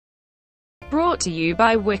Brought to you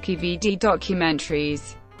by WikiVidi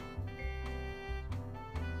Documentaries.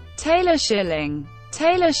 Taylor Schilling.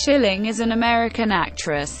 Taylor Schilling is an American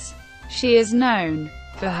actress. She is known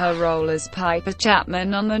for her role as Piper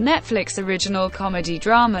Chapman on the Netflix original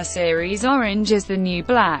comedy-drama series Orange is the New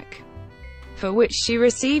Black, for which she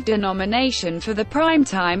received a nomination for the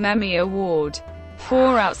Primetime Emmy Award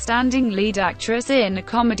for Outstanding Lead Actress in a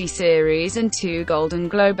Comedy Series and 2 Golden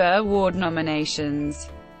Globe Award nominations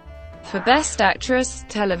for Best Actress,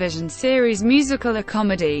 Television Series Musical or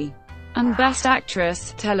Comedy, and Best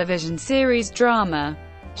Actress, Television Series Drama.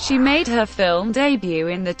 She made her film debut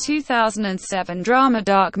in the 2007 drama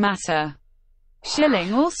Dark Matter.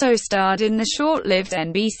 Schilling also starred in the short-lived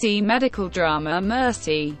NBC medical drama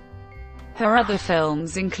Mercy. Her other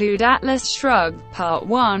films include Atlas Shrugged, Part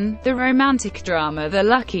 1, the romantic drama The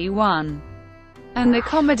Lucky One, and the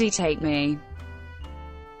comedy Take Me.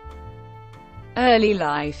 Early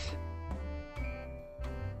life.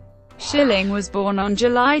 Schilling was born on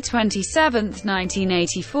July 27,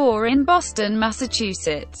 1984 in Boston,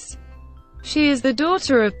 Massachusetts. She is the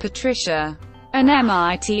daughter of Patricia, an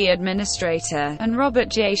MIT administrator, and Robert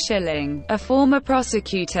J. Schilling, a former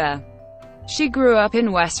prosecutor. She grew up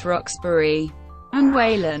in West Roxbury and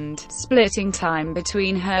Wayland, splitting time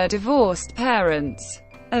between her divorced parents.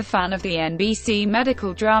 A fan of the NBC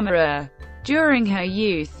medical drama. During her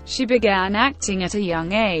youth, she began acting at a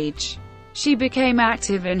young age. She became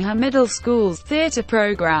active in her middle school's theater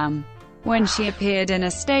program when she appeared in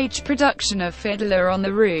a stage production of Fiddler on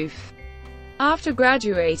the Roof. After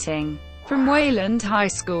graduating from Wayland High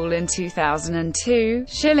School in 2002,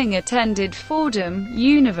 Schilling attended Fordham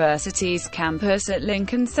University's campus at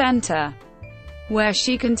Lincoln Center, where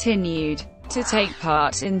she continued to take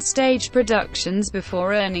part in stage productions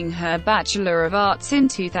before earning her Bachelor of Arts in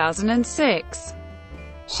 2006.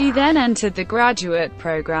 She then entered the graduate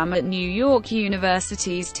program at New York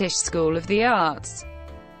University's Tisch School of the Arts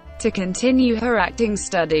to continue her acting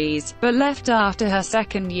studies, but left after her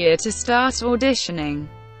second year to start auditioning.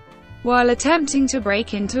 While attempting to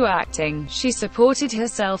break into acting, she supported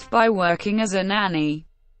herself by working as a nanny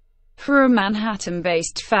for a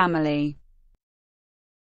Manhattan-based family.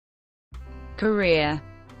 Career.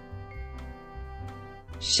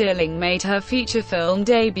 Schilling made her feature film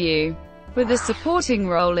debut with a supporting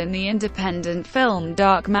role in the independent film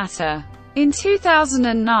Dark Matter. In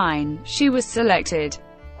 2009, she was selected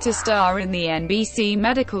to star in the NBC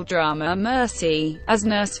medical drama Mercy, as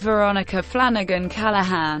Nurse Veronica Flanagan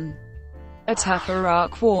Callahan, a tough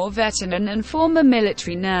Iraq War veteran and former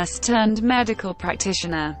military nurse turned medical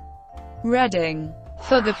practitioner. Reading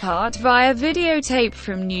for the part via videotape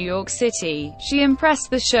from New York City. She impressed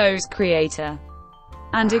the show's creator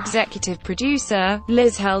and executive producer,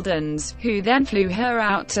 Liz Heldens, who then flew her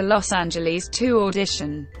out to Los Angeles to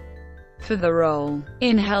audition for the role.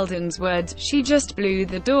 In Heldens' words, she just blew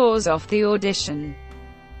the doors off the audition.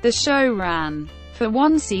 The show ran for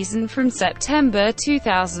 1 season from September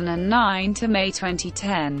 2009 to May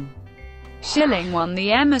 2010. Schilling won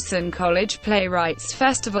the Emerson College Playwrights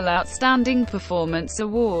Festival Outstanding Performance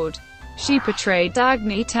Award. She portrayed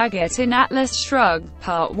Dagny Taggart in Atlas Shrugged,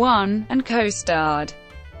 Part 1, and co-starred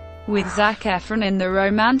with Zac Efron in the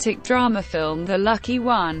romantic drama film The Lucky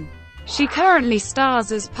One. She currently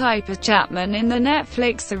stars as Piper Chapman in the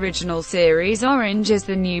Netflix original series Orange is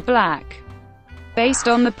the New Black, based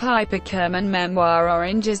on the Piper Kerman memoir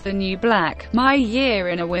Orange is the New Black, My Year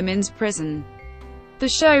in a Women's Prison. The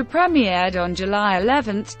show premiered on July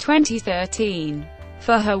 11, 2013.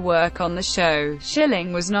 For her work on the show,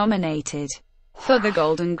 Schilling was nominated for the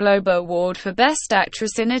Golden Globe Award for Best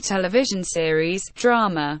Actress in a Television Series,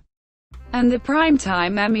 Drama, and the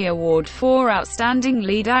Primetime Emmy Award for Outstanding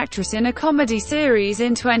Lead Actress in a Comedy Series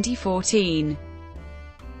in 2014.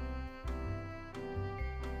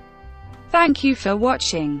 Thank you for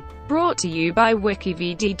watching. Brought to you by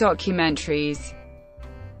WikiVidi Documentaries.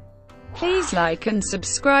 Please like and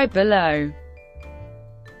subscribe below.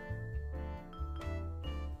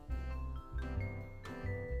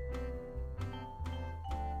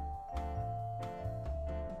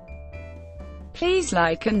 Please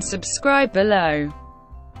like and subscribe below.